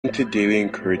To Daily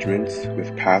Encouragements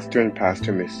with Pastor and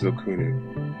Pastor Mrs.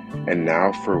 Okunnu. And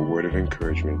now for a word of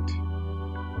encouragement.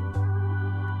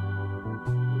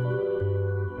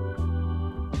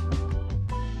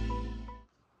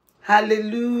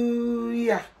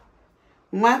 Hallelujah.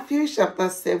 Matthew chapter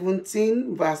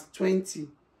 17 verse 20.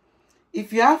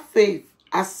 If you have faith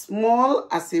as small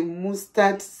as a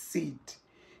mustard seed,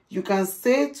 you can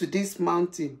say to this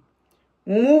mountain,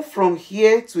 move from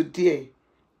here to there,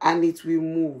 and it will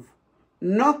move.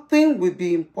 Nothing will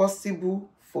be impossible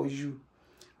for you.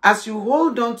 As you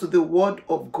hold on to the word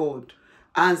of God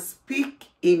and speak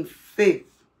in faith,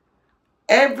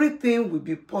 everything will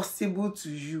be possible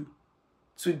to you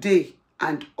today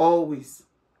and always.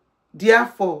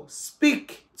 Therefore,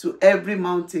 speak to every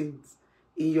mountain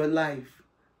in your life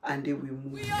and they will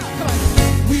move.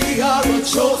 We are a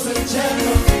chosen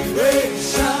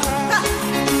generation.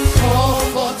 Call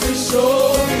for to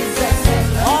show His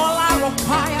excellence. All I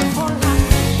require